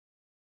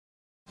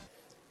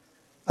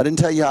I didn't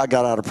tell you how I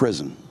got out of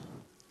prison.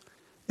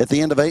 At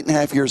the end of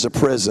 8.5 years of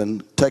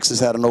prison, Texas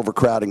had an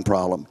overcrowding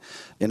problem.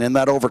 And in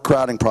that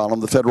overcrowding problem,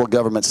 the federal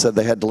government said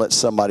they had to let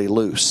somebody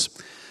loose.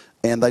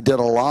 And they did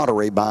a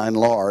lottery by and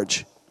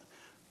large.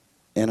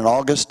 And in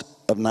August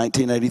of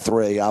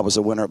 1983, I was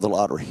a winner of the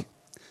lottery.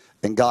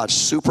 And God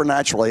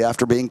supernaturally,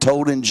 after being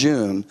told in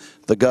June,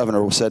 the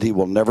governor said he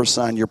will never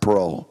sign your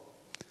parole.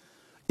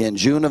 In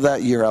June of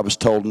that year, I was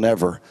told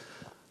never.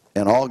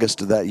 In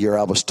August of that year,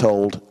 I was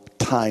told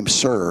time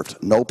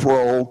served. No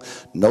parole,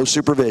 no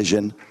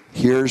supervision.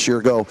 Here's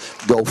your go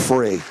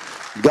free.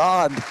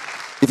 God,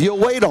 if you'll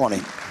wait on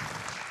him.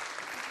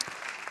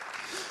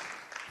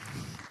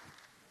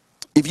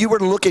 If you were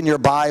to look in your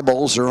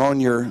Bibles or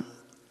on your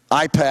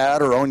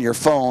iPad or on your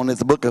phone at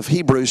the book of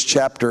Hebrews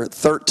chapter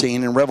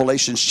 13 and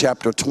Revelations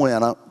chapter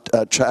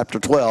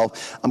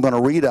 12, I'm going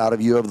to read out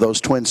of you of those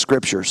twin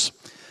scriptures.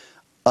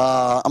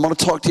 I'm going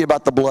to talk to you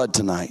about the blood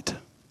tonight.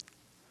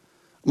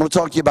 I'm going to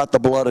talk to you about the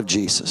blood of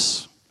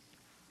Jesus.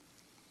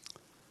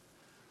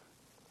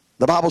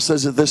 The Bible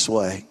says it this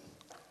way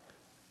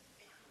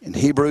in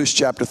Hebrews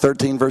chapter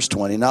 13 verse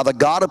 20. Now the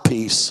God of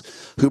peace,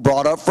 who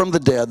brought up from the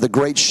dead the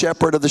great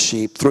shepherd of the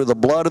sheep through the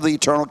blood of the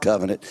eternal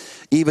covenant,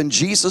 even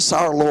Jesus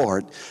our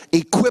Lord,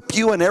 equip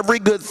you in every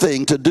good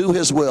thing to do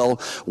his will,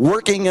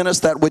 working in us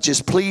that which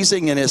is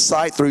pleasing in his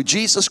sight through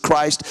Jesus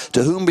Christ,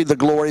 to whom be the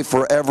glory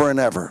forever and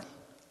ever.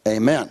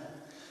 Amen.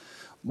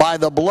 By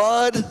the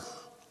blood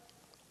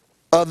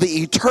of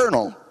the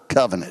eternal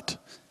covenant.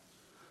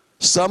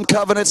 Some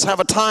covenants have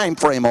a time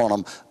frame on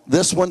them.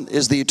 This one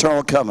is the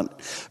eternal covenant.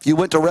 If you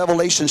went to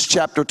Revelations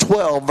chapter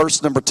 12,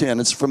 verse number 10,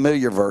 it's a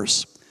familiar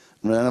verse,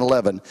 and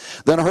 11.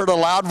 Then I heard a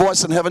loud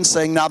voice in heaven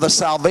saying, now the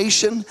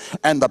salvation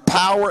and the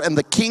power and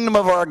the kingdom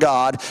of our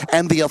God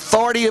and the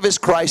authority of his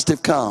Christ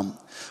have come.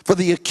 For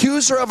the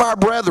accuser of our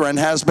brethren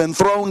has been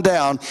thrown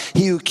down.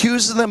 He who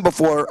accuses them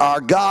before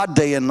our God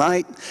day and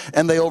night,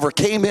 and they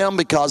overcame him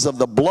because of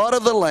the blood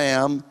of the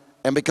Lamb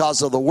and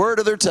because of the word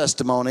of their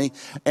testimony,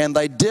 and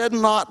they did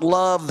not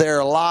love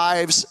their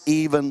lives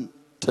even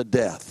to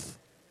death.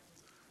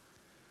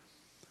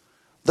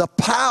 The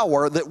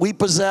power that we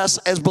possess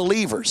as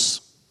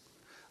believers,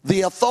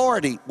 the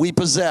authority we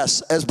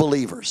possess as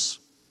believers,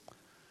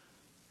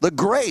 the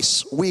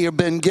grace we have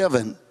been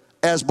given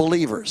as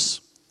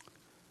believers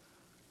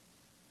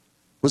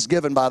was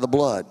given by the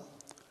blood.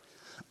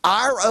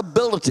 Our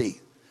ability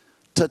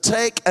to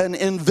take an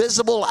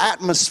invisible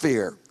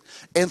atmosphere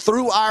and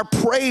through our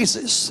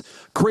praises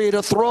create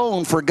a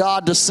throne for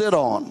God to sit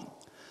on,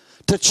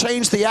 to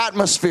change the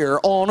atmosphere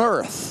on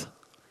earth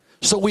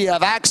so we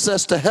have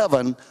access to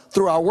heaven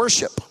through our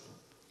worship,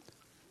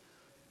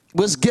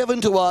 was given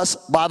to us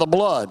by the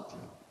blood.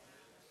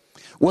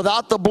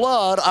 Without the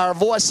blood, our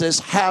voices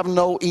have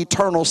no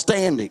eternal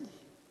standing.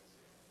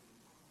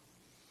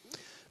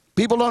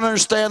 People don't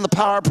understand the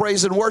power of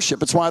praise and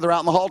worship. It's why they're out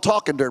in the hall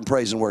talking during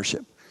praise and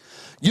worship.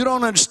 You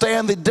don't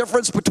understand the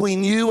difference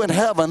between you and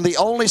heaven. The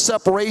only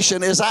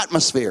separation is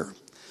atmosphere.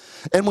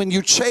 And when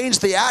you change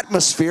the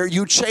atmosphere,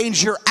 you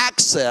change your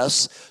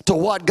access to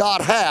what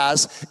God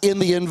has in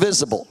the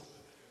invisible.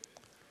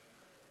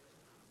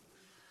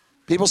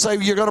 People say,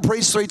 you're going to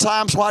preach 3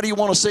 times. Why do you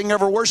want to sing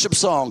every worship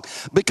song?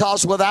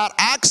 Because without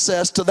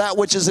access to that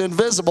which is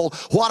invisible,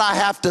 what I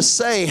have to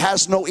say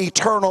has no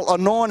eternal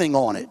anointing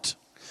on it.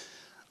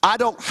 I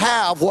don't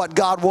have what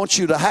God wants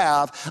you to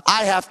have.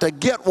 I have to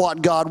get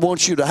what God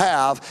wants you to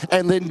have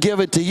and then give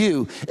it to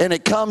you. And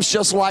it comes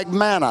just like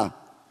manna.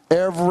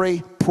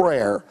 Every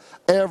prayer,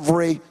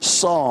 every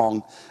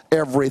song,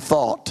 every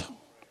thought.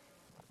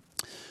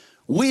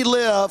 We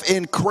live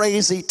in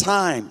crazy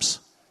times.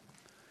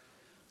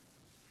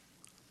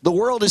 The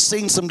world has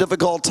seen some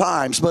difficult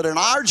times, but in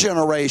our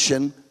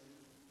generation,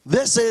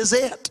 this is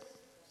it.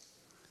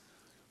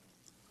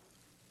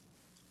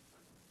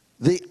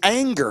 The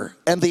anger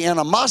and the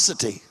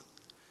animosity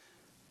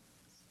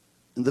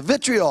and the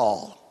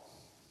vitriol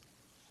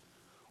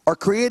are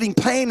creating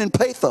pain and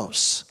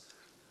pathos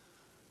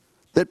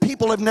that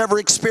people have never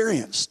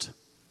experienced.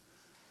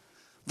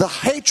 The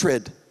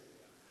hatred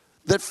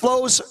that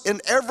flows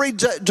in every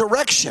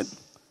direction,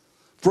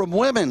 from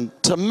women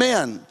to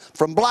men,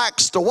 from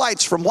blacks to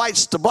whites, from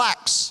whites to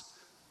blacks,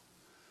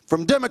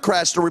 from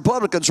Democrats to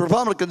Republicans,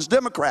 Republicans,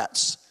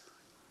 Democrats,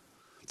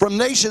 from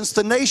nations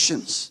to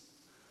nations.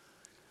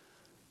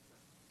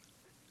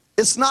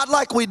 It's not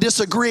like we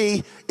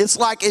disagree. It's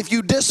like, if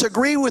you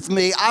disagree with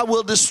me, I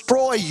will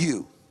destroy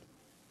you.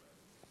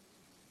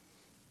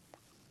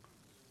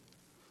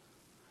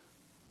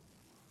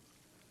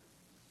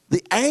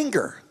 The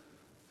anger,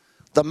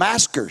 the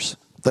maskers,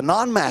 the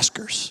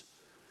non-maskers,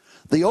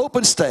 the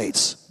open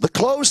states, the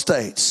closed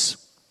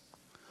states,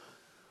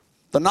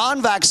 the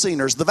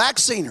non-vacciners, the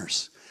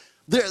vacciners.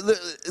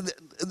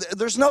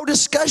 There's no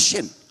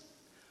discussion.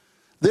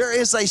 There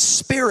is a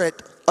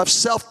spirit of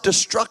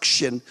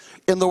self-destruction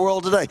in the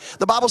world today.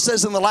 The Bible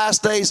says in the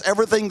last days,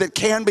 everything that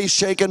can be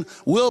shaken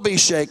will be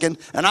shaken.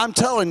 And I'm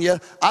telling you,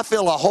 I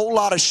feel a whole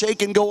lot of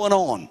shaking going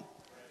on.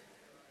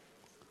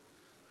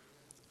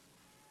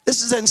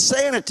 This is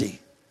insanity.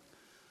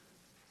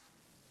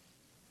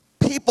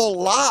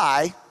 people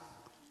lie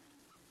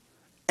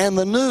and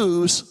the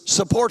news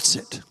supports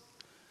it.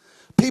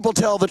 People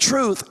tell the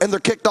truth and they're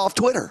kicked off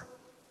Twitter.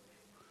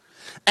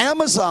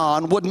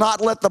 Amazon would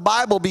not let the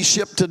Bible be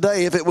shipped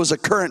today if it was a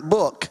current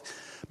book,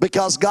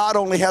 because God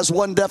only has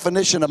one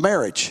definition of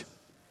marriage.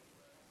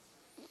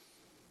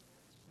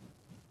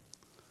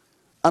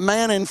 A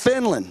man in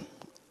Finland,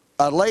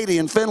 a lady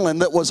in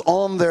Finland that was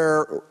on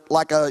their,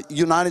 like a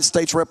United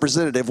States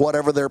representative,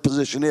 whatever their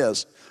position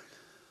is,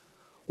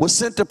 was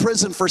sent to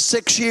prison for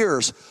 6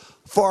 years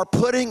for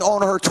putting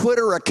on her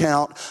Twitter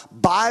account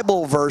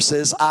Bible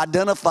verses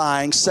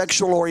identifying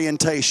sexual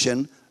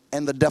orientation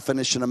and the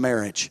definition of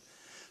marriage.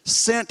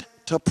 Sent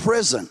to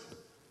prison.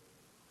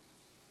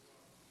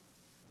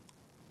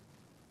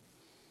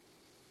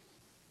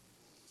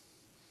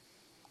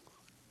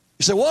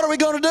 You say, what are we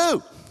going to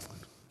do?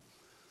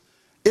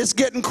 It's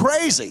getting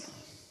crazy.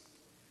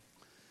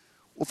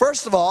 Well,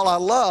 first of all, I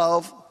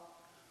love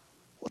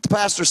what the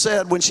pastor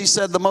said when she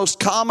said the most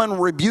common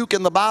rebuke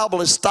in the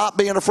Bible is stop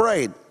being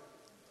afraid.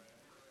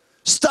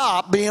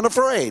 Stop being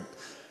afraid.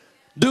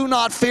 Do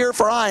not fear,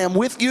 for I am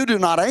with you. Do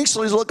not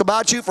anxiously look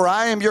about you, for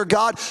I am your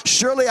God.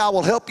 Surely I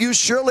will help you.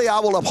 Surely I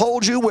will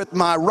uphold you with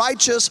my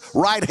righteous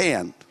right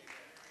hand.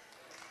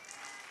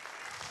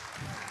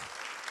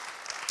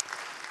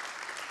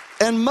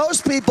 And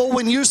most people,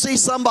 when you see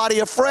somebody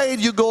afraid,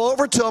 you go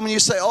over to them and you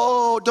say,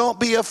 oh, don't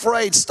be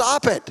afraid.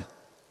 Stop it.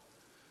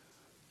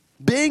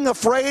 Being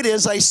afraid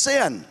is a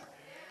sin.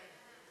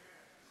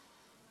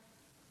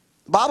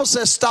 The Bible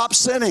says stop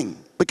sinning,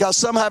 because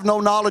some have no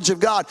knowledge of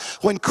God.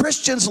 When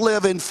Christians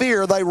live in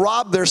fear, they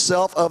rob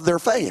themselves of their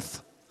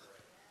faith.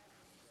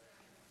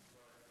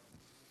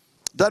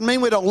 Doesn't mean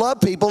we don't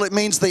love people. It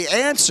means the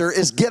answer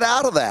is get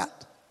out of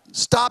that.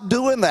 Stop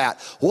doing that.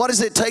 What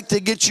does it take to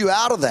get you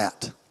out of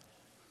that?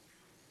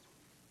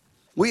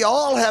 We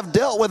all have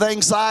dealt with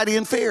anxiety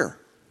and fear.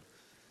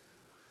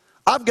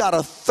 I've got a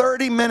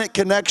 30-minute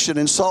connection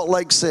in Salt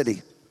Lake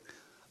City.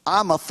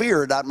 I'm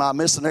afeared I might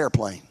miss an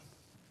airplane.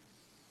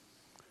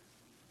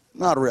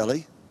 Not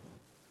really.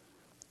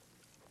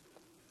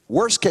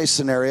 Worst case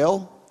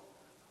scenario,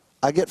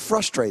 I get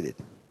frustrated.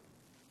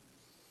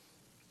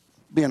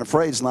 Being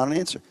afraid is not an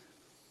answer. I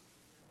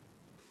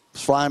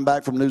was flying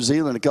back from New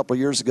Zealand a couple of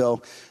years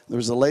ago. There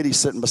was a lady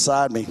sitting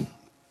beside me,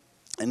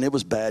 and it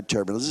was bad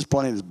turbulence. This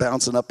plane was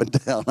bouncing up and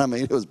down. I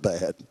mean, it was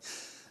bad.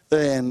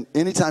 And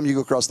anytime you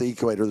go across the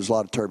equator, there's a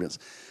lot of turbulence.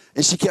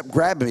 And she kept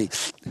grabbing me.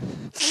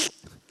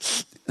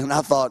 And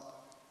I thought,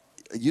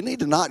 you need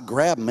to not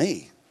grab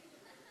me.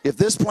 If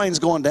this plane's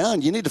going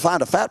down, you need to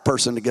find a fat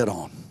person to get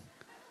on.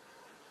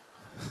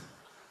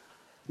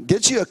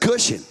 Get you a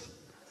cushion.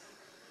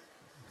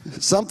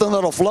 Something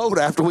that'll float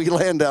after we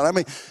land down. I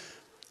mean,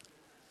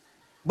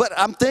 but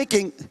I'm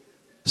thinking,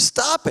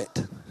 stop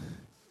it.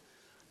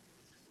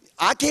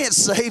 I can't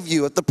save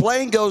you. If the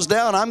plane goes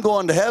down, I'm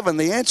going to heaven.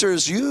 The answer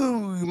is you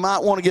might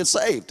want to get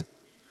saved.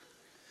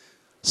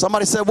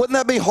 Somebody said, wouldn't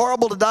that be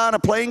horrible to die in a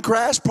plane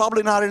crash?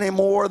 Probably not any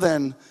more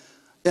than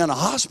in a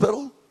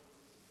hospital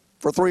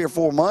for 3 or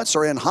 4 months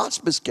or in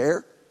hospice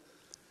care.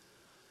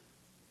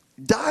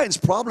 Dying's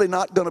probably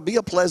not going to be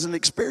a pleasant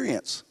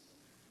experience.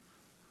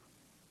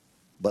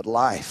 But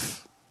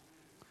life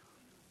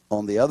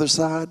on the other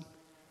side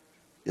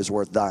is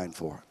worth dying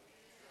for.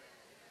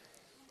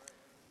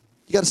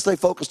 You got to stay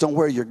focused on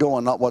where you're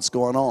going, not what's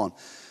going on.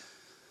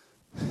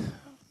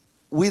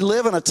 We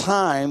live in a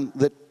time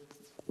that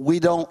we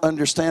don't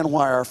understand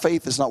why our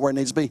faith is not where it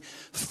needs to be.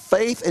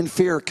 Faith and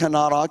fear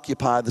cannot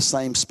occupy the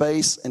same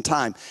space and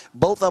time.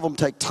 Both of them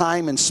take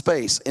time and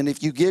space. And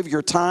if you give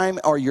your time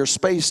or your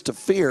space to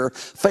fear,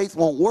 faith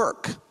won't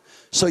work.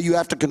 So you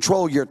have to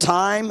control your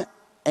time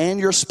and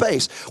your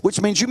space, which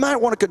means you might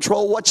want to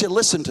control what you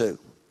listen to.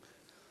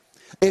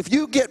 If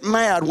you get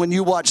mad when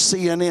you watch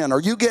CNN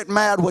or you get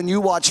mad when you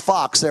watch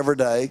Fox every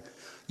day,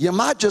 you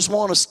might just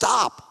want to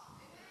stop.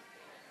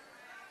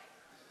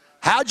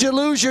 How'd you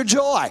lose your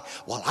joy?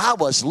 Well, I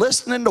was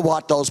listening to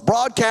what those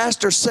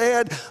broadcasters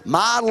said.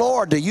 My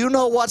Lord, do you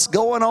know what's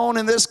going on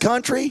in this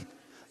country?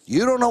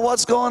 You don't know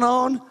what's going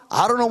on.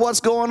 I don't know what's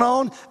going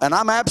on. And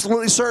I'm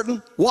absolutely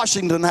certain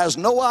Washington has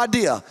no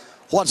idea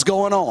what's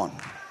going on.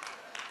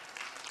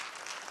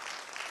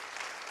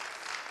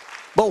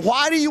 But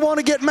why do you want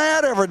to get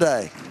mad every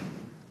day?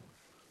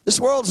 This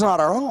world's not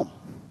our home.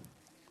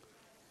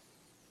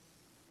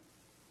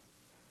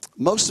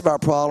 Most of our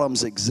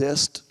problems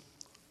exist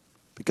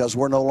because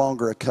we're no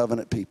longer a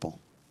covenant people.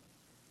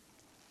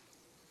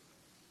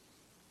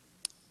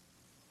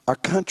 Our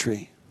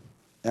country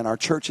and our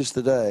churches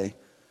today,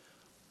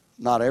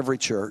 not every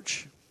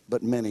church,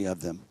 but many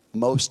of them,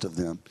 most of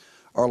them,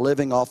 are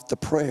living off the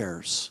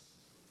prayers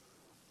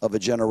of a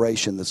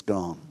generation that's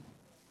gone.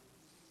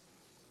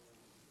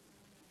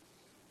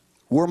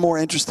 We're more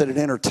interested in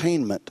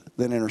entertainment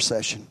than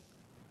intercession.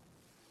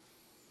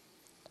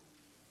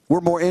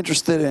 We're more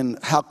interested in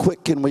how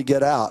quick can we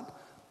get out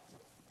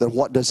than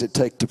what does it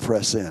take to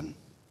press in.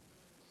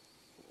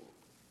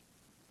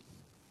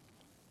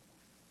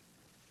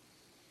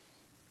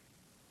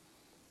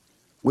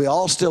 We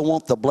all still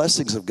want the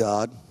blessings of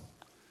God,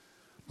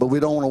 but we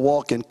don't want to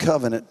walk in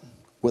covenant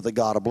with a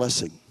God of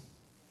blessing.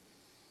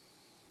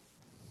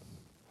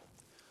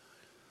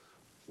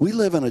 We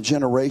live in a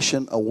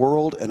generation, a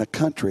world, and a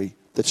country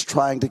that's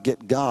trying to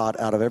get God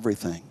out of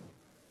everything.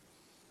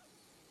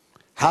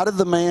 How did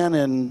the man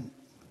in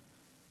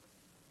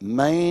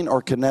Maine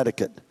or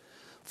Connecticut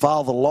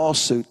file the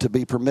lawsuit to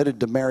be permitted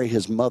to marry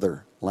his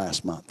mother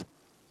last month?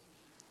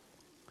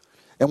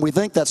 And we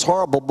think that's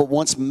horrible, but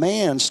once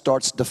man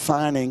starts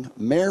defining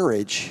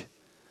marriage,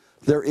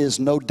 there is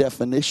no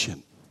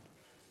definition.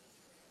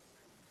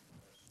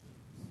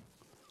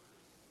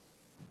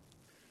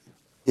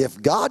 If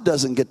God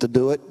doesn't get to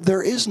do it,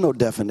 there is no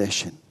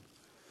definition.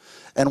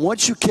 And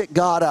once you kick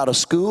God out of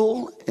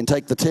school and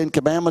take the 10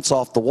 Commandments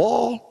off the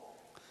wall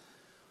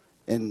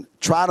and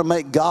try to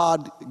make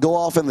God go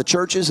off in the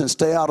churches and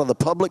stay out of the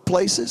public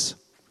places,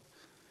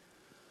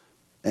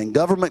 and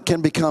government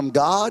can become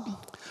God,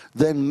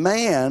 then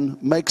man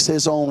makes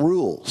his own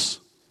rules.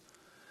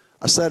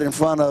 I sat in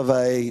front of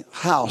a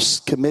House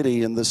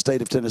committee in the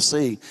state of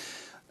Tennessee,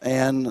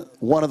 and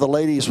one of the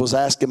ladies was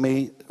asking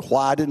me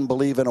why I didn't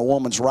believe in a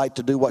woman's right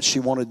to do what she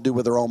wanted to do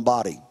with her own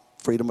body.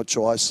 Freedom of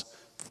choice,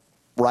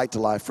 right to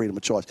life, freedom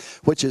of choice,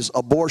 which is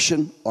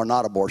abortion or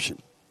not abortion.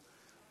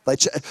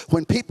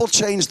 When people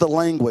change the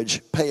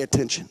language, pay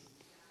attention.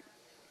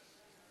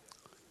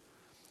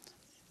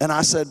 And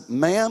I said,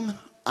 ma'am,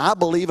 I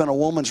believe in a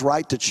woman's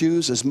right to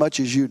choose as much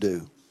as you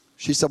do.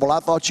 She said, well,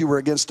 I thought you were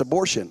against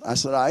abortion. I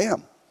said, I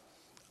am.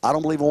 I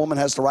don't believe a woman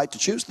has the right to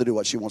choose to do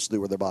what she wants to do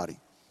with her body.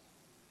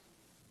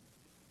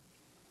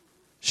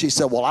 She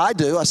said, well, I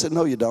do. I said,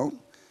 no, you don't.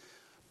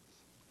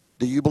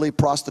 Do you believe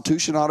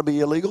prostitution ought to be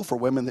illegal for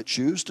women that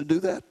choose to do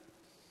that?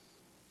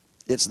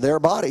 It's their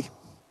body.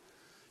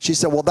 She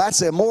said, well,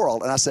 that's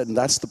immoral. And I said, and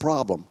that's the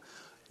problem.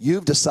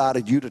 You've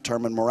decided you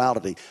determine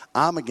morality.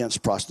 I'm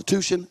against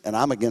prostitution and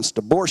I'm against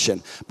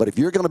abortion. But if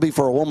you're going to be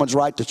for a woman's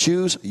right to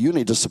choose, you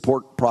need to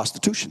support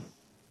prostitution.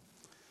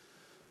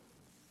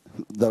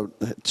 The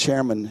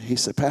chairman, he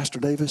said, Pastor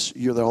Davis,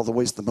 you're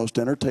always the most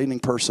entertaining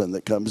person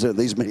that comes in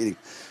these meetings.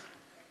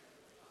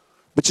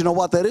 But you know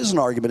what? That is an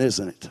argument,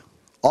 isn't it?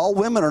 All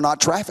women are not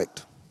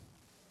trafficked.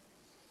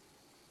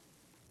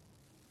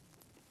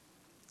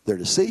 They're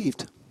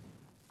deceived.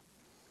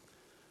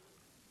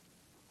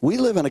 We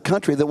live in a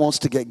country that wants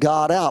to get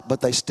God out, but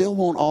they still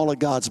want all of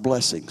God's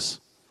blessings.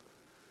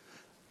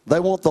 They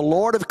want the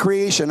Lord of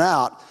creation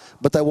out,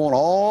 but they want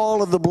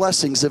all of the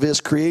blessings of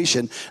his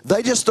creation.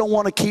 They just don't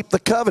want to keep the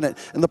covenant.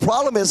 And the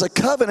problem is a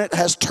covenant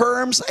has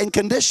terms and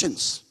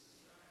conditions.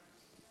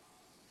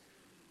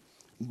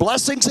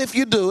 Blessings if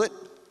you do it,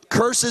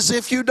 curses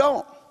if you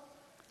don't.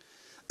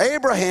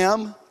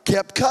 Abraham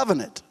kept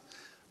covenant.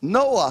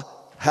 Noah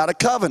had a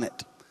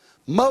covenant.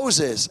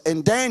 Moses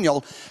and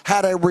Daniel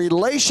had a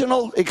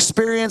relational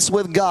experience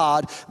with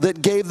God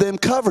that gave them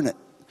covenant.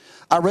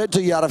 I read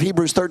to you out of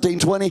Hebrews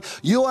 13:20,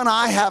 you and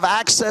I have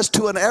access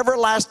to an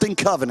everlasting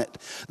covenant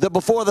that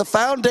before the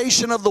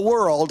foundation of the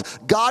world,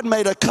 God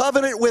made a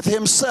covenant with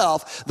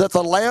himself that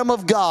the Lamb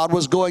of God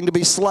was going to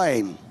be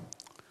slain.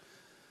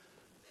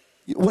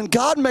 When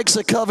God makes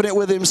a covenant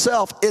with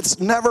himself, it's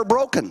never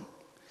broken.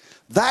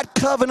 That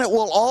covenant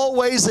will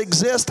always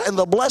exist, and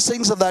the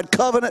blessings of that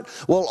covenant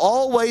will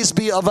always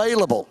be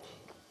available.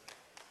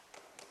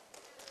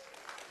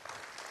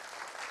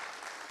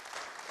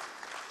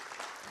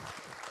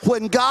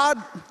 When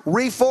God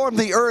reformed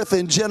the earth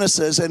in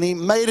Genesis and he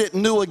made it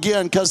new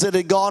again because it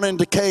had gone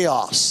into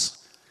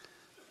chaos,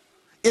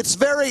 it's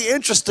very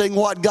interesting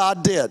what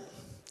God did.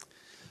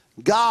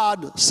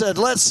 God said,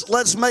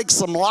 let's make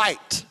some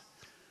light.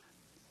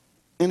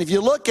 And if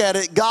you look at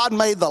it, God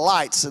made the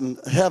lights in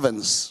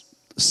heavens,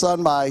 the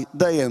sun by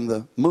day and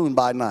the moon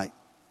by night.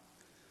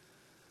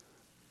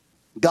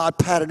 God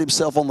patted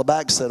himself on the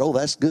back and said, oh,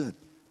 that's good.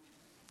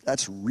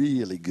 That's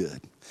really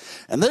good.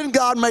 And then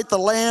God made the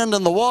land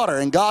and the water,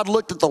 and God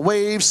looked at the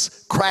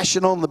waves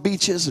crashing on the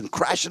beaches and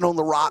crashing on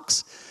the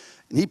rocks.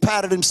 And he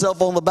patted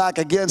himself on the back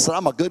again and said,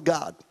 I'm a good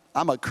God.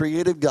 I'm a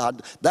creative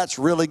God. That's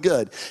really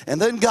good. And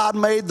then God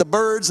made the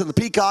birds and the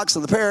peacocks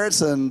and the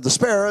parrots and the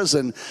sparrows,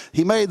 and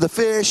he made the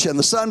fish and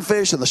the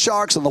sunfish and the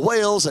sharks and the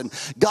whales, and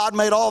God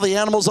made all the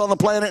animals on the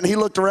planet, and he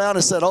looked around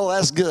and said, oh,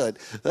 that's good.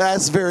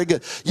 That's very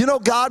good. You know,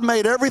 God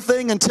made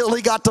everything until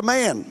he got to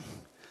man.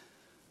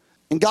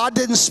 And God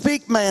didn't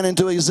speak man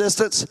into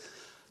existence.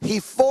 He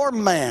formed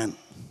man.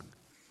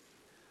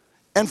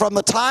 And from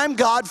the time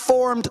God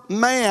formed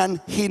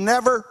man, he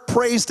never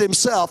praised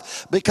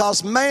himself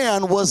because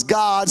man was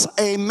God's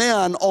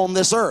amen on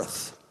this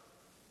earth.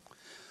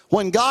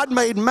 When God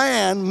made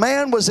man,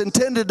 man was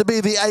intended to be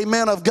the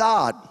amen of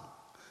God.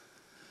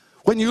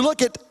 When you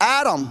look at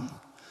Adam,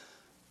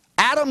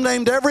 Adam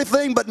named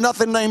everything but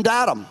nothing named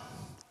Adam.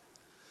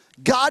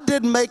 God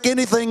didn't make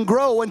anything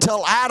grow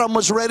until Adam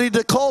was ready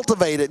to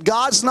cultivate it.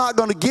 God's not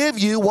going to give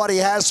you what he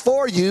has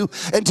for you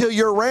until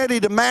you're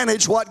ready to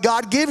manage what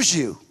God gives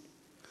you.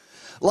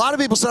 A lot of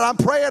people said, I'm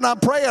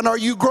praying. Are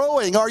you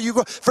growing?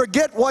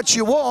 Forget what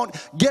you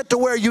want. Get to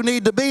where you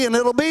need to be and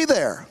it'll be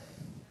there.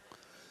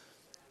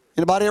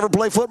 Anybody ever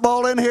play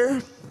football in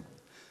here?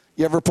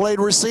 You ever played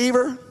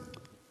receiver?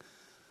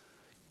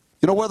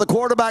 You know where the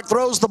quarterback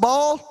throws the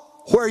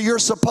ball? Where you're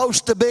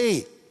supposed to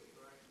be.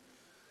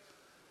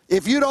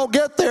 If you don't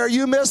get there,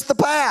 you miss the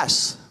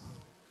pass.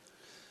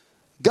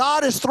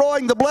 God is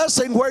throwing the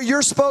blessing where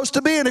you're supposed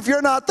to be, and if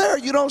you're not there,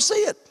 you don't see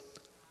it.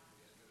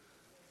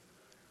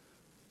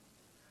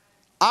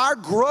 Our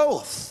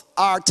growth,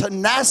 our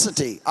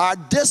tenacity, our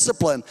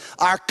discipline,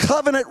 our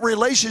covenant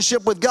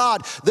relationship with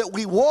God that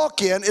we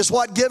walk in is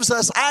what gives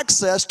us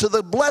access to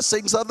the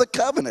blessings of the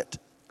covenant.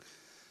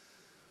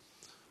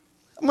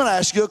 I'm going to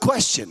ask you a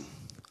question.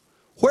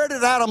 Where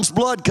did Adam's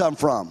blood come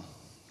from?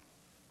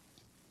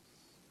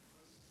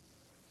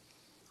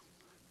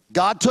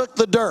 God took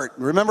the dirt.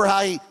 Remember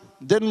how he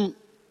didn't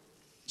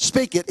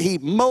speak it? He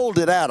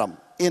molded Adam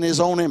in his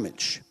own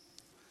image.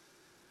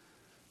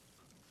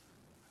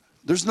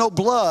 There's no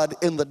blood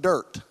in the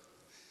dirt.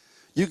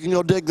 You can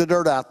go dig the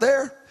dirt out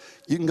there.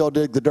 You can go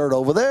dig the dirt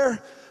over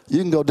there. You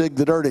can go dig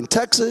the dirt in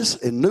Texas,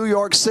 in New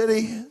York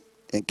City,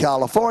 in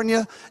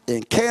California,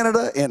 in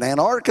Canada, in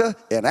Antarctica,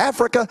 in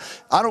Africa.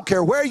 I don't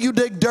care where you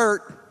dig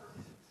dirt,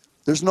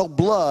 there's no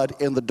blood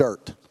in the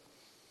dirt.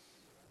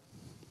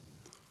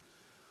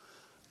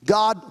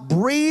 God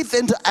breathed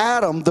into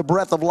Adam the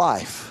breath of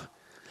life,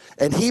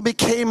 and he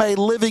became a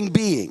living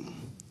being.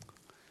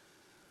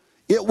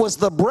 It was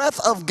the breath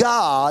of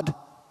God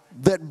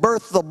that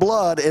birthed the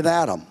blood in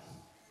Adam.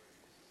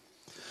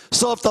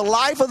 So if the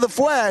life of the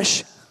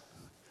flesh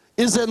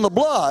is in the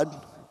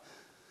blood,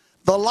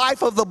 the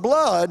life of the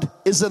blood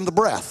is in the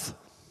breath.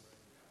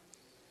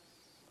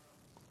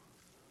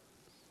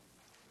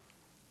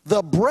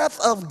 The breath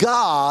of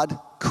God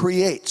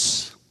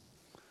creates.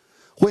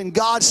 When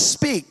God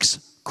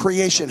speaks,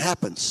 creation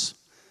happens.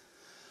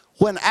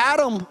 When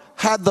Adam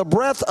had the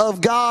breath of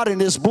God in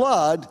his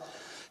blood,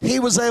 he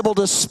was able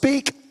to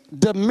speak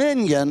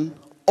dominion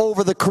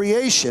over the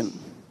creation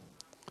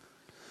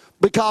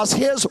because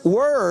his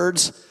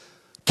words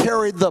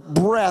carried the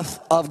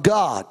breath of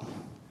God.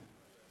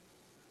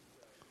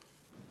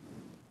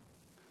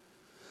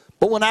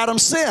 But when Adam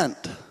sinned,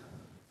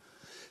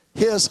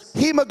 his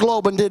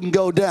hemoglobin didn't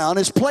go down,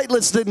 his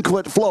platelets didn't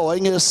quit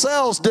flowing, his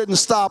cells didn't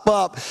stop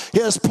up,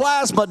 his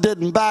plasma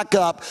didn't back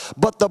up,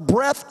 but the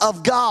breath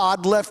of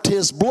God left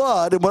his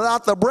blood, and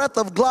without the breath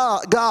of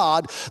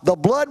God, the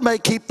blood may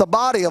keep the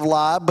body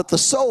alive, but the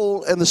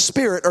soul and the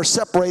spirit are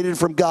separated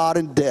from God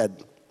and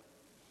dead.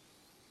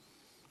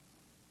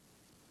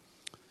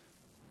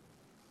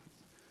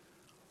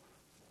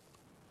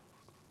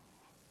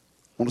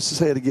 I want us to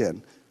say it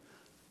again.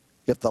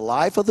 If the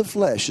life of the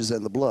flesh is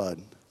in the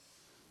blood,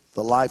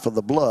 the life of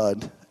the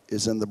blood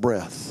is in the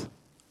breath.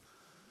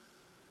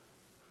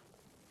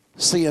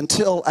 See,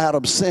 until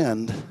Adam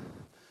sinned,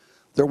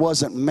 there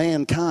wasn't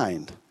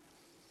mankind.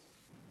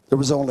 There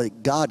was only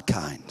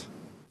Godkind.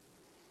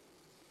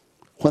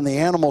 When the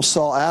animals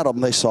saw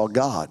Adam, they saw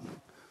God.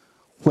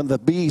 When the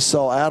bees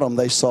saw Adam,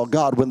 they saw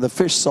God. When the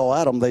fish saw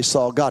Adam, they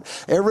saw God.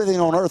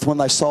 Everything on earth, when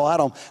they saw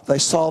Adam, they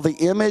saw the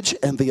image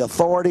and the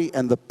authority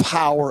and the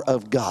power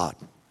of God.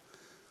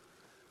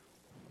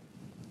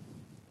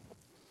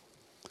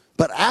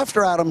 But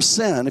after Adam's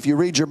sin, if you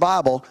read your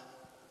Bible,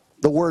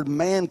 the word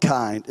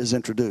mankind is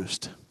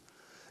introduced.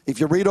 If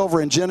you read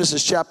over in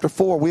Genesis chapter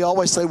 4, we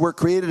always say we're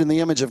created in the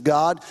image of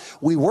God.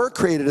 We were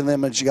created in the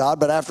image of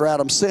God, but after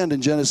Adam sinned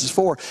in Genesis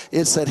 4,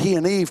 it said he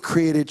and Eve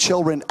created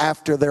children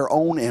after their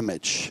own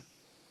image.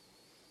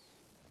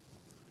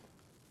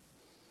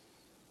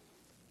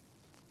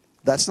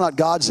 That's not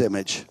God's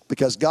image,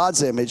 because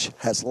God's image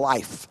has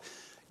life.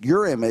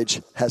 Your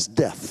image has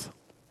death.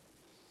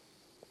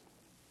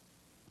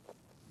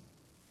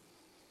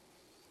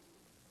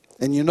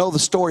 And you know the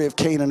story of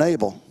Cain and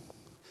Abel.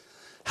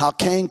 How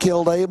Cain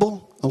killed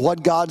Abel, and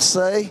what God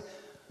say?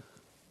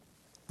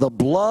 The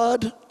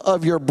blood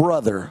of your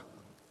brother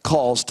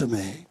calls to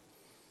me.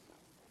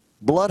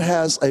 Blood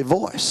has a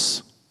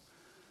voice.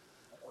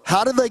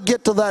 How did they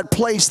get to that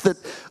place that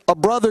a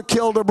brother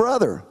killed a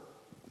brother?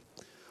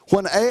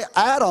 When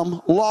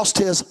Adam lost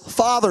his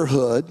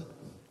fatherhood,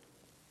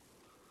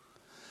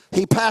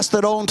 he passed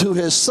it on to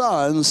his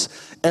sons,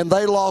 and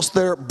they lost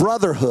their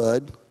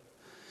brotherhood.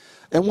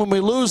 And when we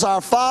lose our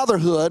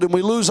fatherhood and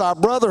we lose our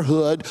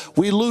brotherhood,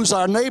 we lose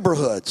our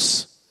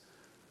neighborhoods.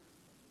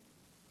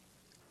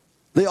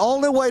 The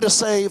only way to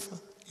save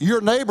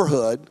your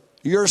neighborhood,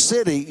 your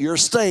city, your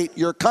state,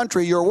 your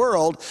country, your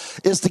world,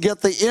 is to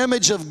get the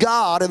image of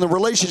God and the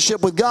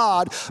relationship with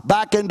God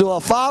back into a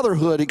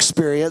fatherhood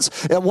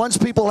experience. And once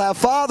people have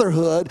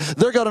fatherhood,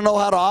 they're going to know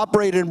how to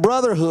operate in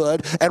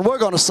brotherhood, and we're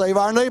going to save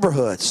our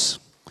neighborhoods.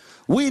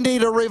 We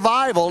need a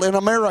revival in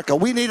America.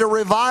 We need a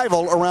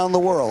revival around the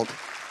world.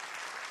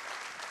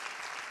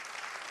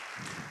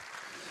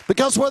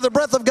 Because where the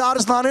breath of God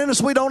is not in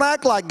us, we don't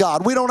act like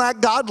God. We don't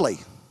act godly.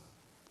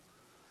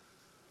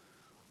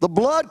 The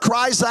blood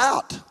cries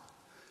out.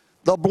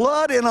 The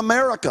blood in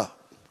America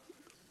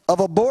of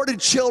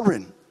aborted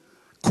children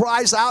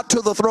cries out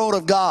to the throne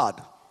of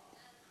God.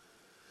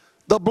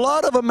 The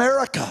blood of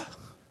America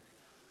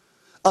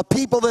of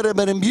people that have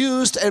been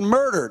abused and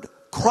murdered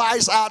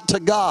cries out to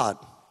God.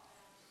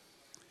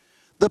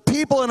 The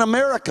people in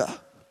America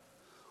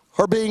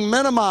are being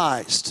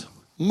minimized,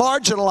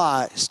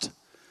 marginalized,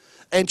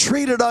 and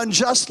treated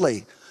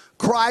unjustly,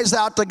 cries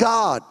out to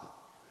God.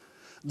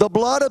 The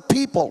blood of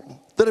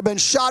people that have been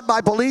shot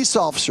by police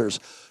officers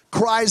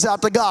cries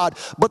out to God.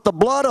 But the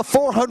blood of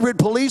 400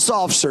 police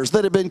officers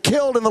that have been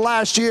killed in the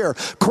last year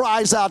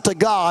cries out to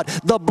God.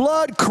 The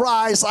blood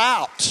cries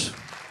out.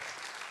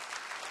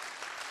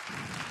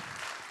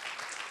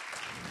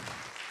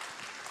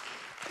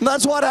 And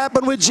that's what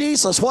happened with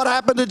Jesus. What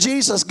happened to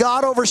Jesus?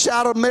 God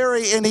overshadowed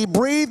Mary, and he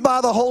breathed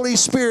by the Holy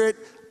Spirit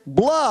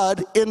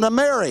blood into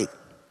Mary.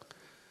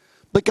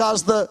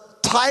 Because the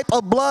type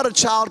of blood a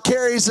child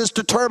carries is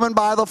determined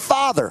by the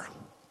father.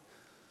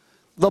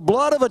 The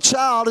blood of a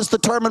child is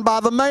determined by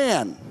the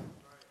man.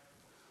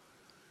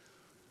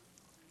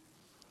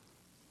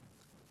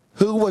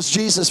 Who was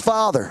Jesus'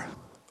 father?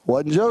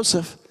 Wasn't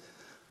Joseph.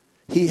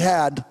 He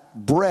had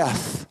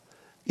breath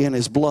in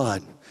his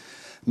blood.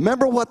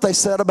 Remember what they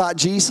said about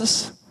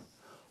Jesus?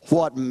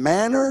 What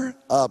manner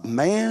of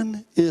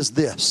man is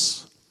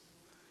this?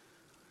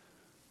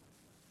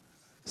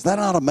 Is that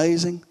not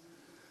amazing?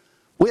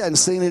 We hadn't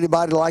seen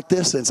anybody like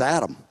this since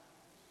Adam.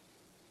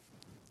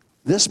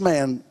 This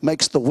man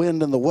makes the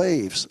wind and the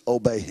waves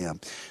obey him.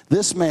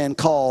 This man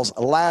calls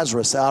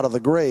Lazarus out of the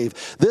grave.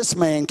 This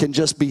man can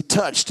just be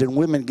touched and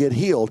women get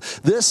healed.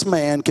 This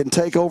man can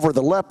take over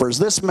the lepers.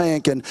 This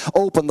man can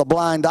open the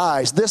blind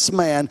eyes. This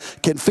man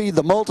can feed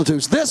the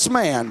multitudes. This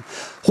man,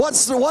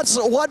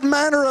 what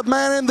manner of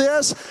man in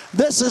this?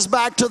 This is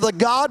back to the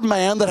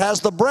God-man that has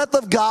the breath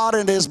of God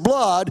in his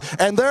blood,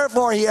 and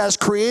therefore he has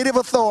creative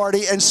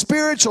authority and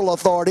spiritual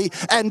authority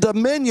and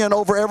dominion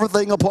over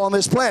everything upon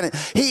this planet.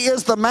 He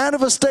is the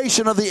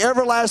manifestation of the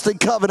everlasting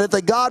covenant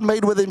that God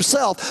made with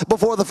himself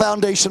before the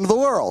foundation of the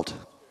world.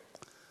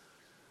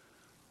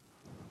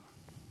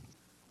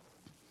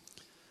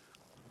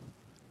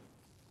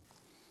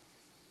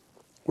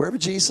 Wherever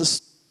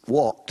Jesus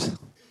walked,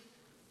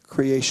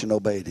 creation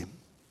obeyed him.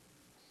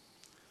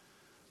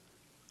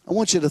 I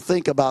want you to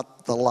think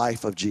about the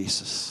life of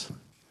Jesus.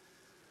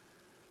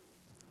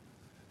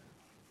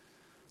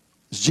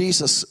 As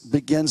Jesus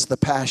begins the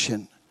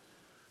passion,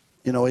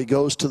 he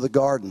goes to the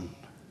garden.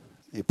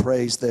 He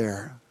prays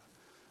there.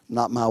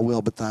 Not my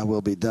will, but thy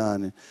will be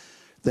done. And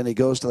then he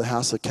goes to the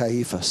house of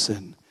Caiaphas,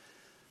 and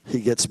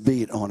he gets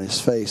beat on his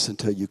face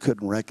until you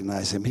couldn't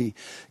recognize him. He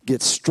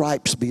gets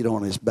stripes beat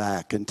on his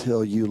back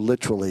until you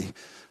literally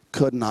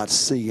could not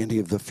see any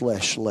of the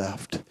flesh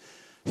left.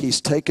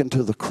 He's taken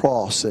to the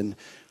cross, and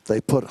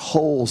they put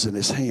holes in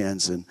his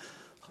hands and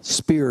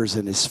spears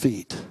in his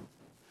feet.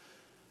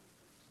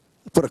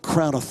 They put a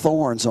crown of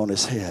thorns on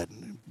his head,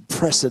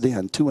 press it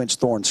in, 2-inch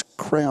thorns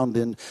crowned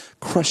in,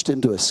 crushed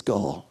into his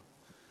skull.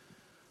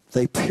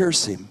 They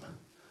pierce him,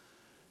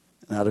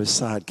 and out of his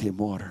side came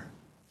water.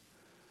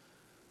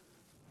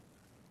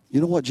 You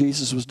know what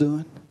Jesus was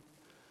doing?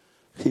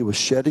 He was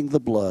shedding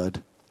the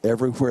blood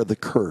everywhere the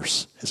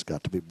curse has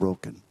got to be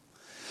broken.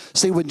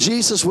 See, when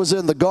Jesus was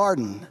in the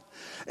garden,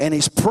 and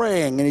he's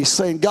praying, and he's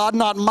saying, God,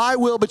 not my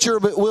will, but your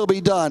will be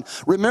done.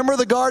 Remember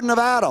the Garden of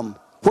Adam,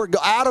 where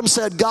Adam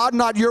said, God,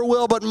 not your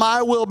will, but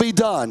my will be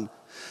done.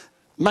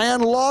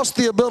 Man lost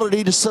the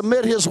ability to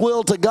submit his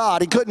will to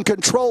God. He couldn't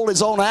control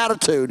his own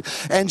attitude.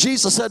 And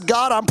Jesus said,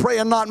 God, I'm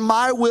praying not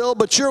my will,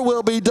 but your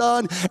will be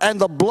done.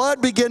 And the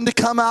blood began to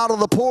come out of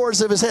the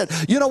pores of his head.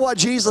 You know what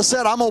Jesus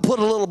said? I'm going to put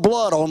a little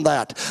blood on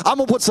that. I'm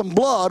going to put some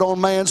blood on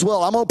man's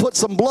will. I'm going to put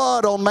some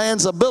blood on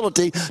man's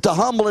ability to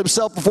humble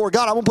himself before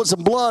God. I'm going to put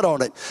some blood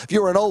on it. If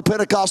you were an old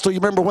Pentecostal, you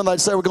remember when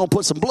they'd say we're going to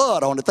put some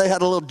blood on it. They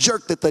had a little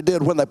jerk that they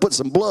did when they put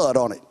some blood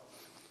on it.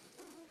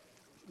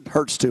 It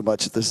hurts too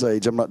much at this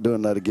age. I'm not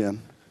doing that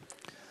again.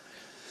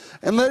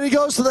 And then he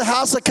goes to the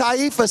house of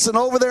Caiaphas, and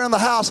over there in the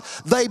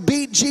house, they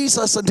beat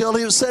Jesus until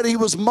he said he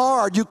was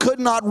marred. You could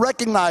not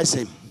recognize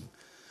him.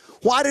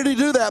 Why did he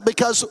do that?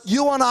 Because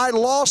you and I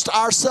lost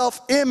our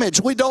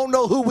self-image. We don't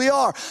know who we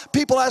are.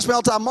 People ask me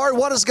all the time, Marty,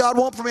 what does God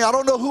want from me? I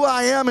don't know who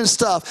I am and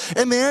stuff.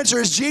 And the answer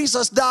is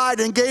Jesus died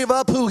and gave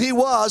up who he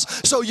was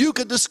so you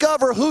could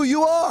discover who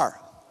you are.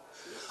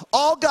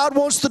 All God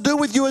wants to do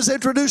with you is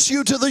introduce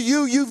you to the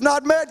you you've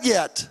not met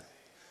yet.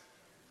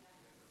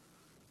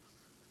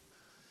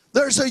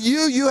 There's a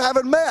you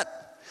haven't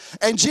met.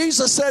 And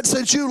Jesus said,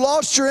 since you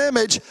lost your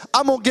image,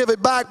 I'm going to give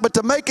it back. But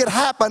to make it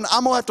happen,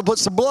 I'm going to have to put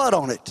some blood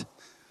on it.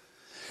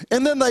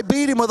 And then they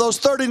beat him with those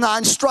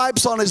 39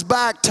 stripes on his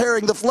back,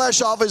 tearing the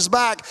flesh off his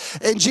back.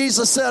 And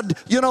Jesus said,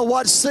 you know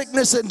what?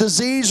 Sickness and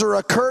disease are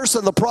a curse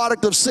and the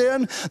product of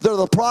sin. They're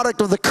the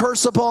product of the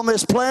curse upon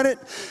this planet.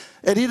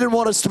 And he didn't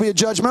want us to be a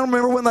judgmental.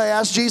 Remember when they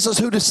asked Jesus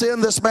who to sin,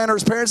 this man or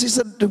his parents? He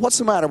said, what's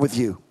the matter with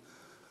you?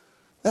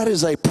 That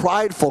is a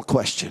prideful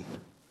question.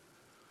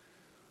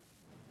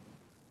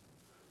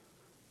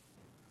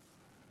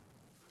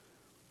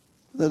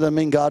 That doesn't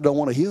mean God don't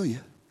want to heal you.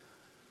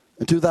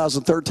 In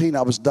 2013,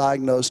 I was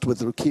diagnosed with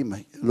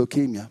leukemia.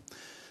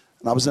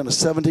 And I was in a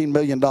 $17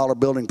 million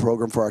building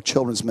program for our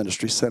children's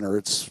ministry center.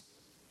 It's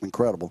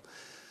incredible.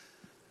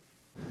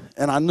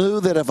 And I knew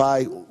that if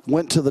I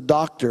went to the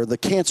doctor, the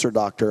cancer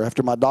doctor,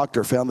 after my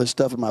doctor found this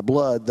stuff in my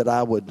blood, that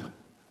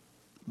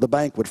the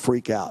bank would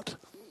freak out.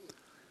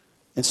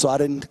 And so I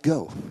didn't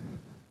go.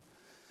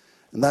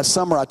 And that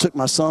summer, I took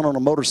my son on a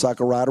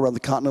motorcycle ride around the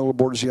continental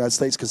borders of the United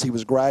States because he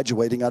was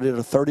graduating. I did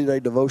a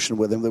 30-day devotion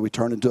with him that we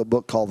turned into a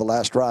book called The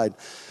Last Ride.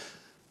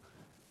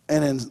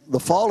 And in the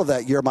fall of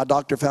that year, my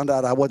doctor found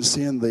out I wasn't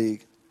seeing the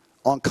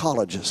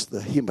oncologist, the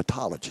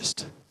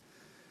hematologist.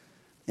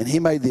 And he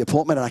made the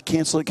appointment, and I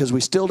canceled it because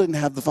we still didn't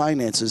have the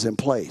finances in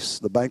place.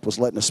 The bank was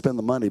letting us spend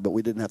the money, but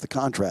we didn't have the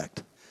contract.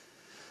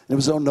 And it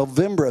was in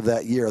November of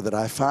that year that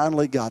I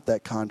finally got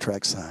that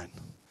contract signed.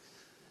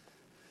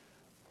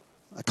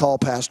 I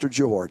called Pastor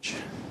George.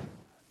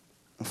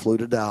 I flew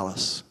to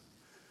Dallas.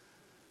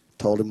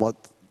 Told him what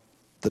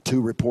the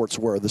two reports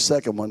were. The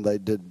second one, they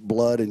did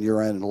blood and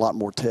urine and a lot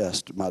more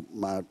tests.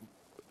 My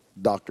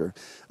doctor.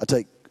 I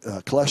take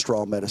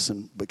cholesterol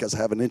medicine because I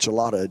have an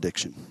enchilada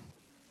addiction.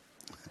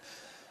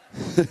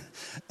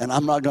 And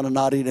I'm not going to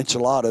not eat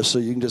enchiladas, so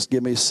you can just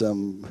give me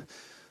some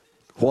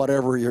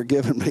whatever you're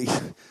giving me.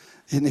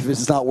 And if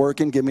it's not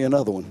working, give me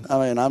another one.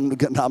 I mean,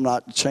 I'm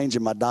not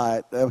changing my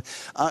diet.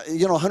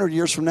 100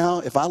 years from now,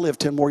 if I live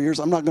 10 more years,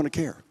 I'm not going to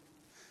care.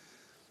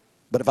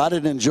 But if I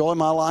didn't enjoy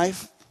my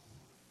life,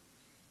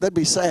 that'd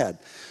be sad.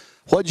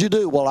 What'd you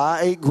do? Well,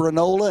 I ate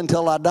granola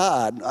until I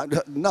died.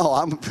 No,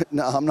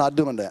 I'm not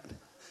doing that.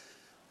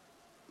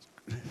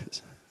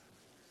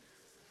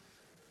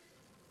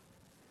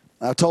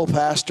 I told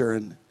Pastor,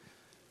 and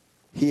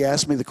he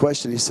asked me the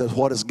question. He said,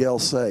 what does Gail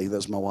say?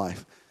 That's my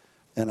wife.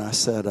 And I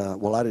said,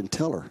 well, I didn't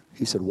tell her.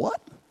 He said,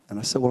 what? And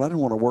I said, well, I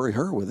didn't want to worry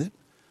her with it.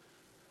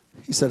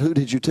 He said, who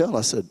did you tell?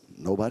 I said,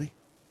 nobody.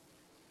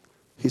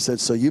 He said,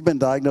 so you've been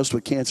diagnosed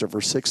with cancer for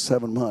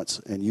 6-7 months,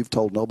 and you've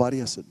told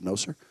nobody? I said, no,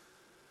 sir.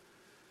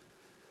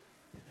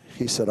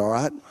 He said, all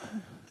right,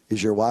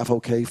 is your wife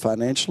okay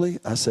financially?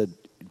 I said,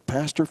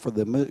 Pastor, for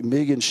the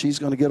millions she's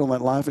going to get on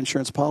that life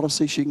insurance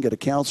policy, she can get a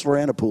counselor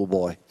and a pool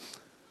boy.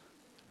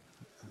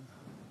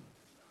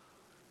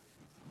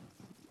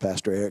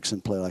 Pastor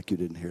Erickson, play like you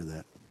didn't hear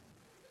that.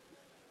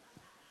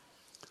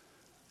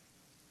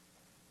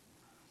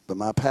 But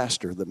my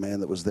pastor, the man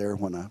that was there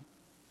when I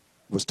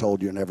was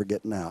told you're never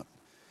getting out,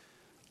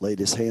 laid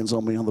his hands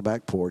on me on the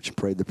back porch and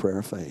prayed the prayer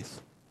of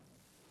faith.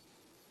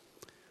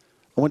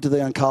 I went to the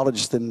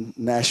oncologist in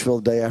Nashville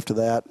the day after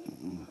that.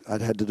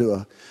 I'd had to do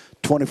a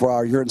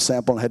 24-hour urine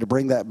sample and had to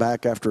bring that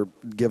back after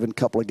giving a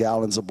couple of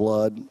gallons of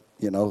blood,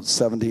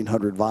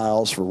 1,700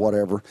 vials for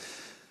whatever.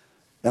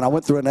 And I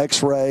went through an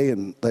x-ray,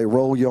 and they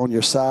roll you on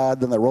your side,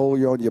 then they roll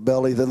you on your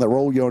belly, then they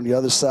roll you on the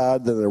other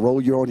side, then they roll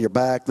you on your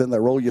back, then they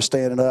roll you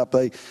standing up.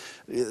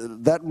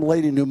 That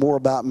lady knew more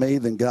about me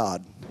than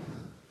God.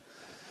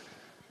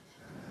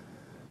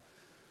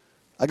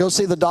 I go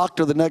see the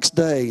doctor the next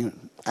day.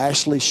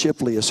 Ashley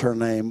Shipley is her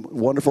name,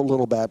 wonderful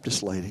little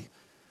Baptist lady.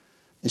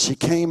 And she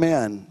came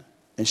in,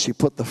 and she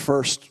put the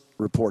first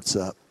reports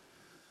up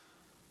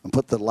and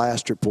put the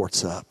last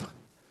reports up.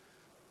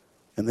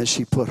 And then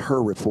she put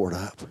her report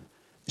up.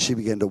 She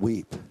began to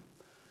weep.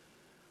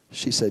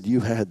 She said,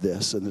 you had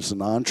this, and it's a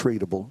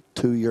non-treatable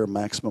 2-year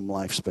maximum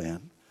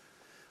lifespan.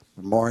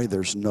 Maury,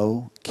 there's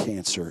no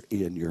cancer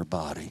in your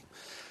body.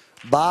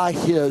 By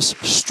his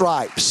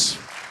stripes,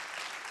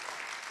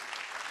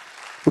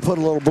 we put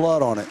a little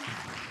blood on it.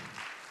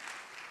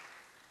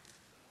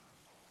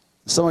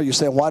 Some of you are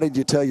saying, why did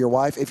you tell your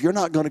wife? If you're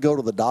not going to go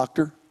to the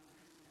doctor,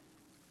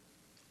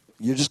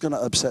 you're just going to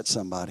upset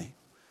somebody.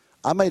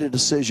 I made a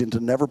decision to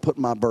never put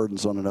my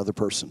burdens on another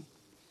person.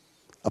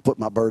 I put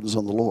my burdens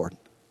on the Lord.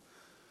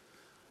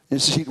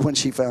 And when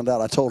she found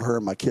out, I told her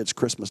and my kids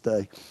Christmas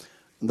Day,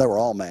 and they were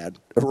all mad.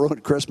 It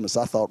ruined Christmas.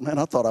 I thought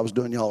I was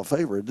doing y'all a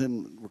favor. It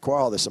didn't require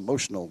all this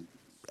emotional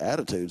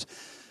attitudes.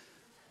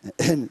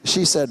 And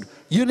she said,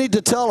 you need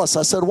to tell us.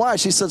 I said, why?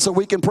 She said, so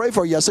we can pray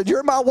for you. I said,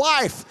 you're my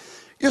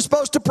wife. You're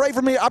supposed to pray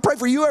for me. I pray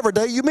for you every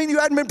day. You mean you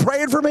hadn't been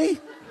praying for me?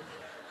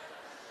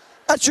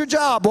 That's your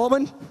job,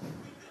 woman.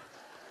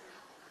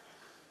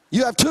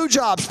 You have 2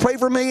 jobs. Pray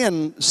for me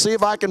and see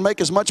if I can make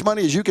as much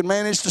money as you can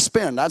manage to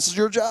spend. That's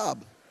your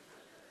job.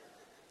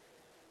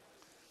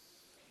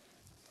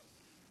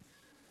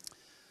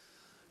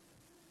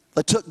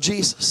 They took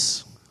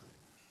Jesus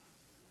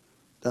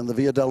down the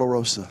Via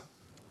Dolorosa.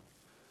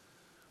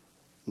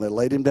 And they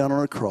laid him down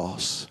on a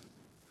cross.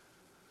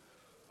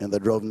 And they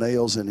drove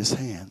nails in his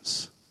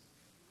hands.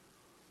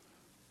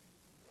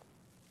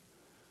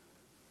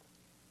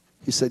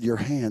 He said, your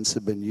hands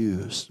have been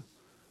used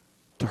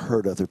to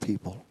hurt other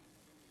people.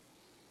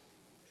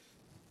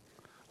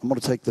 I'm going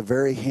to take the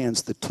very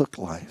hands that took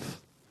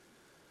life,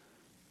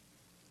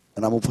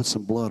 and I'm going to put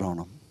some blood on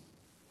them.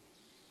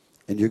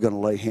 And you're going to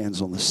lay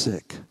hands on the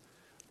sick,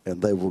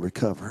 and they will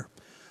recover.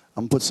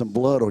 I'm going to put some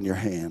blood on your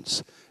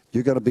hands.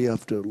 You're going to be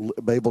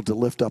able to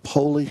lift up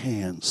holy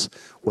hands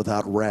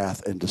without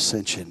wrath and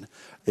dissension,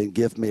 and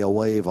give me a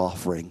wave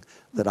offering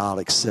that I'll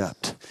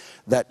accept.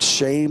 that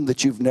shame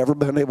that you've never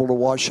been able to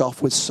wash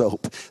off with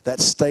soap, that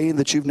stain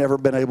that you've never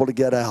been able to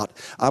get out.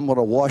 I'm going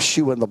to wash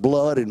you in the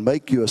blood and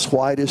make you as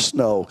white as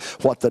snow.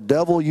 What the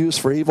devil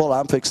used for evil,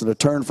 I'm fixing to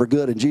turn for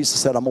good. And Jesus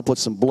said, I'm going to put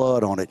some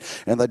blood on it.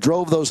 And they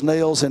drove those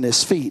nails in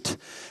his feet.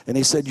 And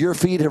he said, your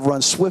feet have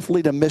run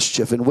swiftly to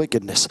mischief and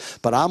wickedness,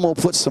 but I'm going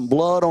to put some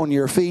blood on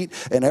your feet,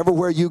 and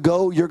everywhere you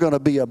go, you're going to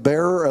be a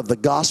bearer of the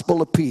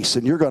gospel of peace,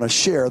 and you're going to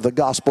share the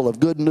gospel of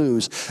good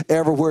news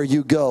everywhere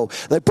you go.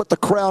 They put the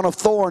crown of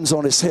thorns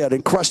on his head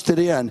and crushed it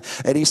in,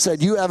 and he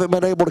said, you haven't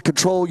been able to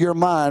control your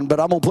mind, but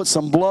I'm going to put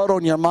some blood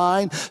on your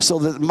mind so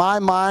that my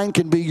mind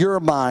can be your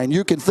mind.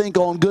 You can think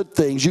on good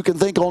things. You can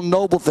think on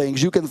noble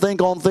things. You can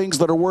think on things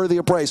that are worthy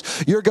of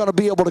praise. You're going to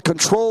be able to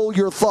control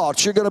your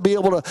thoughts. You're going to be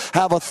able to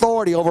have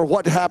authority over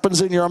what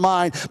happens in your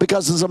mind,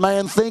 because as a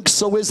man thinks,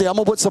 so is he. I'm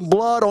going to put some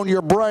blood on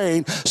your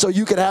brain so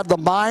you can have the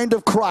mind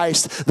of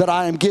Christ that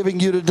I am giving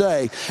you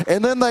today.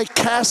 And then they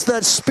cast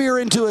that spear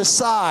into his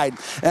side,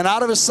 and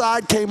out of his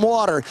side came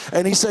water.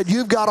 And he said,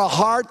 you've got a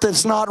heart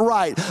that's not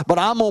right, but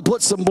I'm going to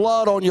put some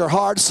blood on your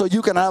heart so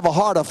you can have a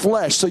heart of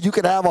flesh, so you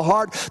can have a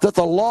heart that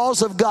the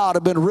laws of God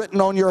have been written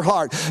on your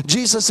heart.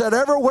 Jesus said,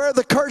 everywhere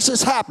the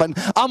curses happen,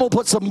 I'm going to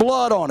put some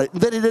blood on it.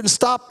 And then he didn't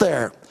stop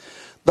there.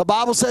 The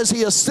Bible says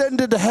he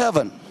ascended to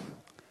heaven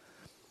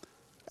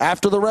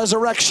after the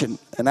resurrection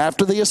and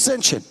after the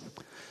ascension.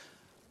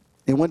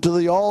 He went to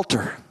the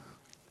altar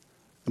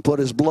and put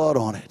his blood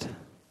on it.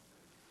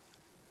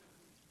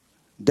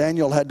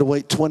 Daniel had to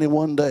wait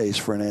 21 days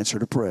for an answer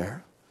to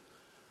prayer.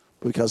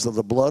 Because of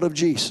the blood of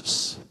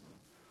Jesus,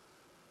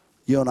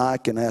 you and I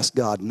can ask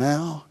God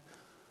now,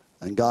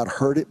 and God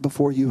heard it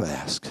before you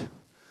ask.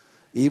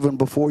 Even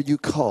before you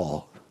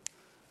call,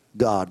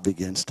 God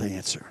begins to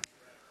answer.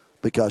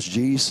 Because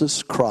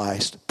Jesus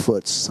Christ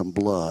puts some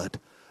blood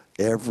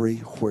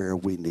everywhere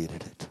we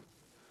needed it.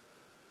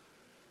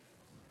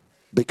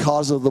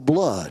 Because of the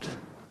blood,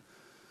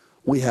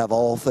 we have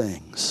all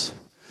things.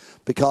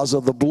 Because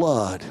of the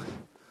blood,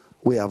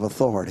 we have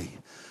authority.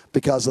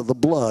 Because of the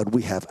blood,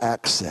 we have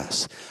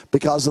access.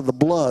 Because of the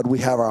blood, we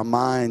have our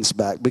minds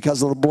back.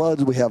 Because of the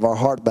blood, we have our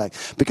heart back.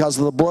 Because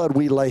of the blood,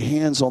 we lay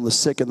hands on the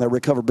sick and they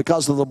recover.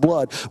 Because of the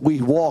blood, we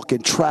walk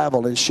and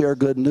travel and share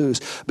good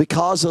news.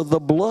 Because of the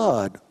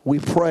blood, we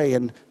pray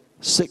and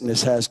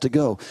sickness has to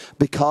go.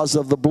 Because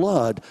of the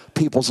blood,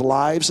 people's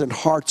lives and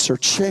hearts are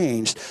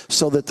changed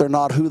so that they're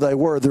not who they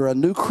were. They're a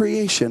new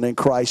creation in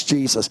Christ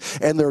Jesus.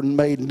 And they're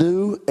made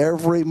new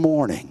every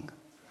morning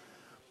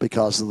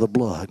because of the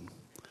blood.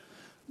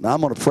 Now,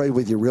 I'm going to pray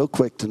with you real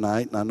quick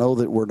tonight, and I know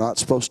that we're not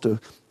supposed to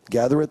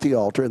gather at the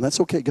altar, and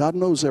that's okay. God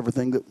knows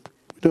everything that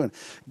we're doing.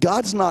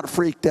 God's not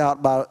freaked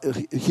out by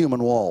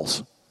human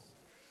walls.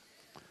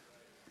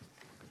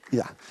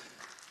 Yeah.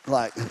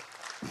 Like, you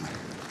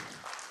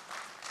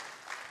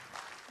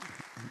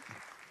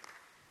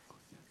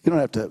don't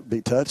have to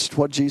be touched.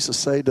 What did Jesus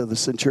say to the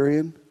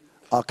centurion?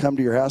 I'll come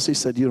to your house. He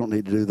said, you don't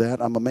need to do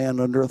that. I'm a man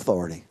under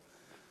authority.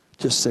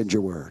 Just send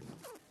your word.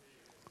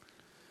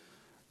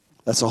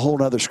 That's a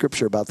whole other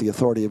scripture about the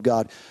authority of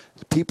God.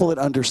 People that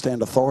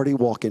understand authority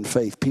walk in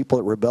faith. People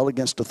that rebel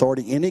against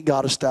authority, any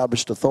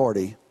God-established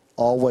authority,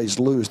 always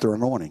lose their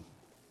anointing.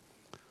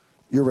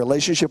 Your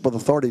relationship with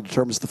authority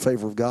determines the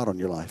favor of God on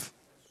your life.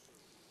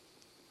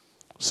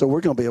 So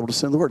we're going to be able to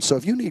send the word. So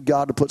if you need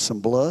God to put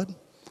some blood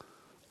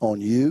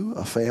on you,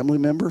 a family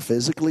member,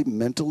 physically,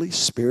 mentally,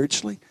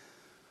 spiritually,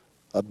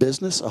 a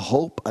business, a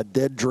hope, a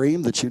dead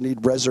dream that you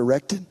need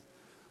resurrected,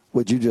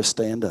 would you just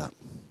stand up?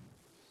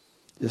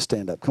 Just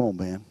stand up. Come on,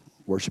 man.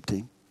 Worship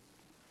team.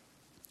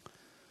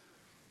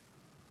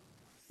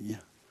 Yeah.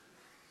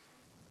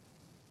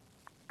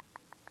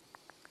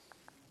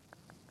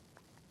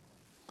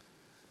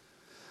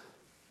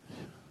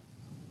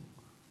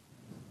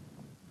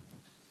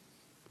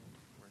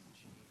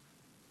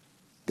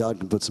 God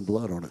can put some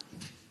blood on it.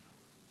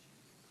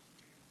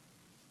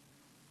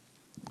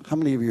 How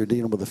many of you are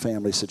dealing with a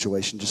family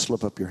situation? Just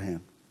slip up your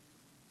hand.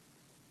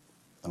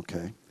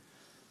 Okay.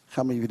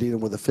 How many of you are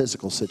dealing with a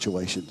physical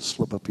situation?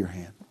 Slip up your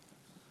hand.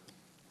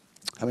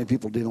 How many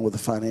people dealing with a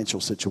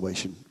financial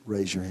situation?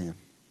 Raise your hand.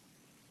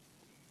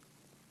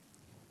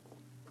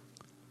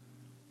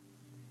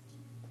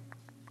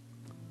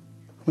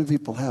 How many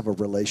people have a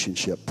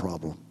relationship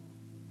problem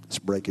that's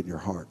breaking your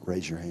heart?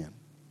 Raise your hand.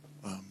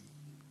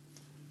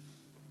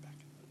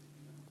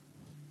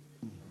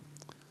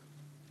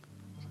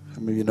 How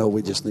many of you know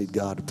we just need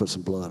God to put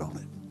some blood on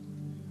it?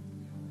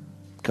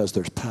 Because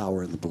there's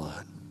power in the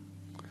blood.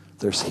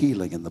 There's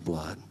healing in the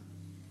blood.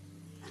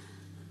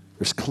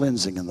 There's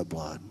cleansing in the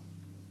blood.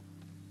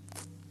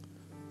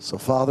 So,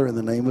 Father, in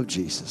the name of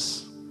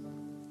Jesus,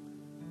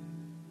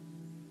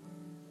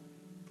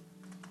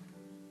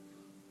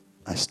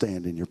 I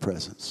stand in your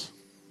presence.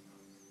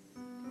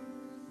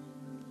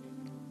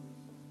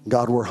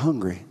 God, we're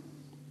hungry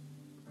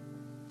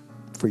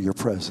for your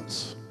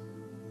presence.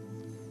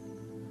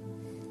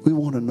 We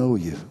want to know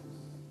you.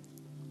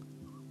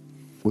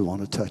 We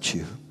want to touch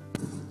you.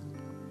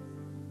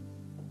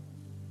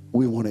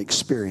 We want to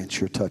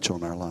experience your touch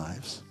on our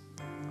lives.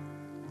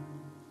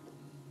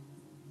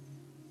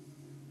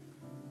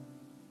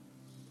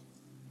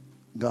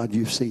 God,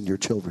 you've seen your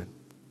children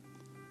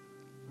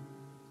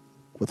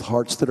with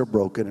hearts that are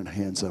broken and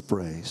hands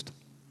upraised.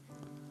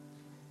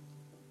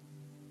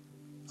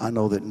 I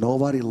know that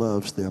nobody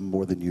loves them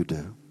more than you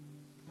do.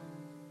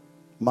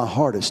 My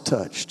heart is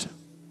touched,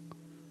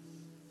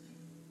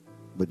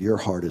 but your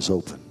heart is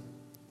open.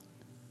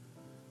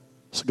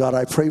 So God,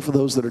 I pray for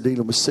those that are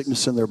dealing with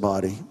sickness in their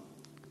body,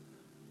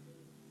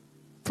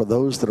 for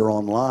those that are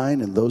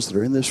online and those that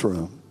are in this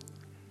room,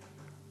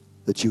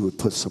 that you would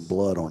put some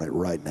blood on it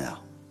right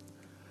now.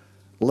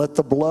 Let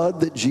the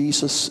blood that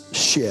Jesus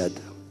shed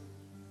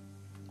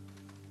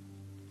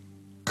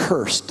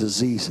curse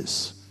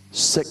diseases,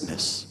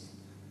 sickness.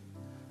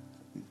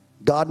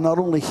 God, not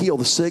only heal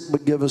the sick,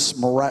 but give us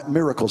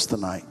miracles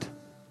tonight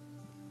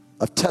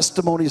of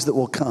testimonies that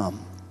will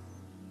come,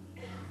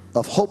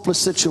 of hopeless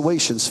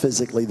situations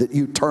physically that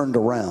you turned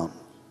around.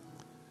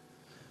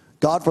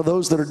 God, for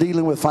those that are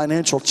dealing with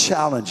financial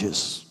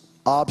challenges,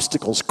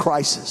 obstacles,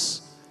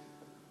 crisis,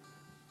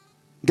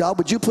 God,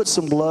 would you put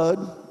some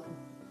blood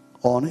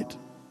on it?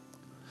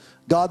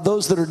 God,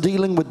 those that are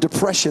dealing with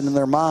depression in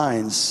their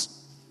minds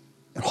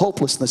and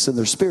hopelessness in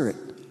their spirit,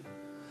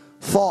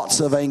 thoughts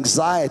of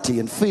anxiety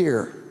and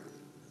fear,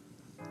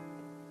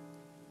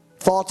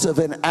 thoughts of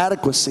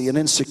inadequacy and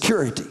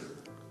insecurity.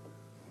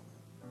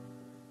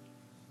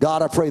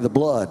 God, I pray the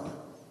blood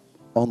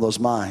on those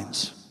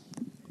minds.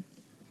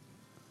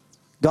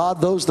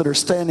 God, those that are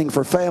standing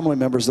for family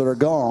members that are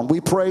gone,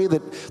 we pray that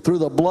through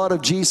the blood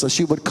of Jesus,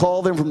 you would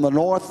call them from the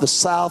north, the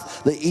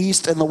south, the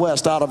east, and the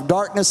west, out of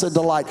darkness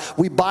into light.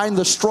 We bind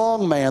the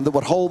strong man that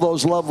would hold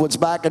those loved ones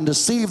back and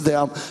deceive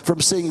them from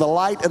seeing the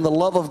light and the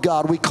love of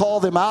God. We call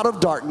them out of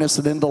darkness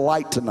and into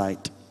light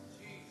tonight.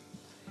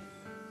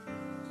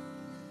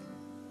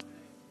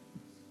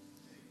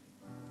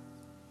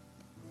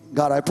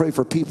 God, I pray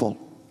for people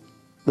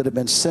that have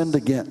been sinned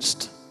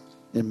against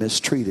and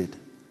mistreated,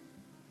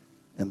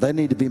 and they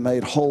need to be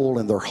made whole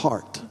in their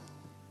heart.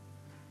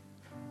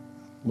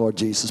 Lord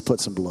Jesus, put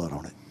some blood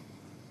on it.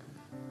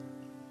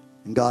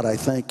 And God, I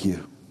thank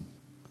you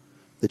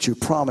that you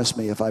promised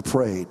me if I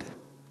prayed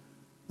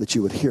that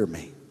you would hear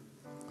me,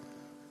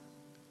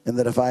 and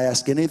that if I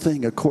ask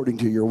anything according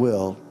to your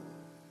will,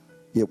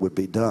 it would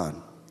be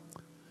done.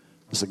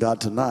 So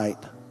God, tonight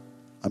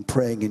I'm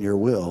praying in your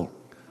will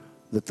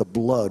that the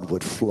blood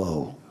would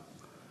flow.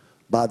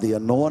 By the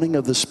anointing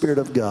of the Spirit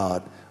of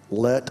God,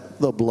 let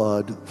the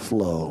blood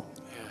flow.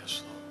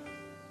 Yes,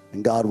 Lord.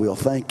 And God, we'll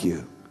thank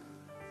you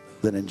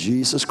that in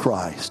Jesus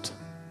Christ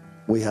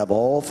we have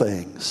all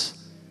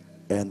things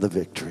and the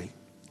victory.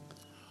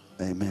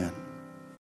 Amen.